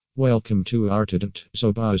Welcome to Artident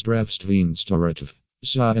Zobozdravstvenstorativ.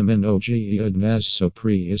 Zaimenogi одна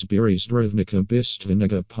сопри Zobozdravnika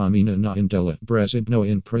bistveniga pomina na indela Brezibno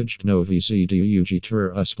in Prijno vzdugi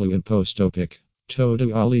tur usplu postopik.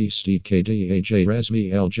 Toda ali stkdaj resmi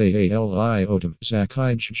ljali odem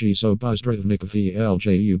zakij Zobozdravnik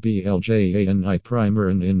vljubljanj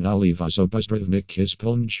primeran in aliva Zobozdravnik is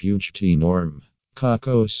plnjuj norm.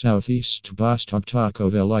 Kako southeast Bostok tako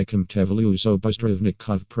velikim tevlu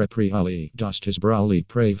Zobozdravnikov prepriali dostis brali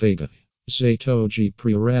prevega. Zatoji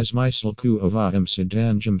prirazmislku ovam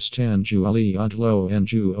sedanjum stanju ali odlo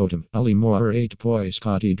anju odem ali mor 8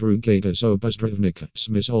 poiskati drugega Zobozdravnika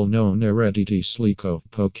smysl no nerediti sliko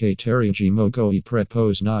pokateriji mogo I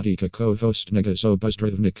prepoznati kakovostnega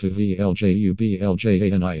Zobozdravnika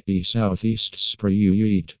vljubljanj I southeast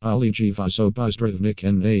sprayuit ali jiva Zobozdravnik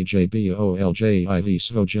najbolj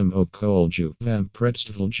svojim okolju vam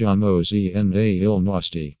predstavljamo zna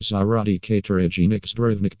ilnosti zaradi kateriji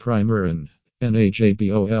zdravnik primer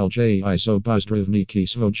Najbolj Zobozdravniki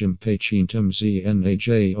svojim pacientom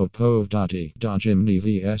znaj opovdati dajimni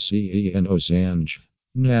vseno zanj.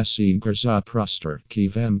 Nasi za prostor ki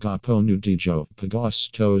vam ga ponudijo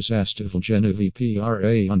pogosto zastavljene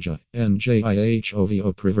vpranja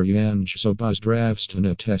njihov privrjanj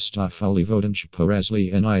Zobozdravstvena testofali vodanj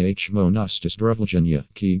porazli monosti zdravljanja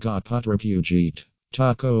ki ga potrebujete.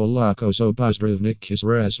 Tako lako Zobozdravnik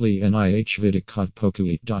izrazli vidikov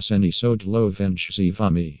pokui doseni sodlovenj z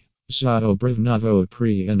vami. Zaobravnavo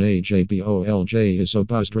pri najbolj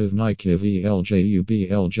Zobozdravniki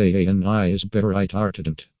vljubljanj izberite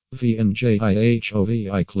Artident.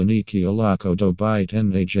 VNJIHOVI kliniki lako dobite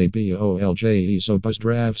najbolj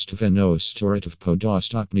Zobozdravstveno storativ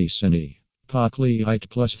podostopni seni. Pokleit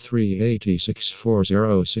plus 386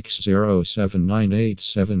 4060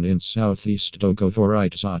 7987 in Southeast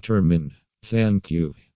Dogovorite za termin. Thank you.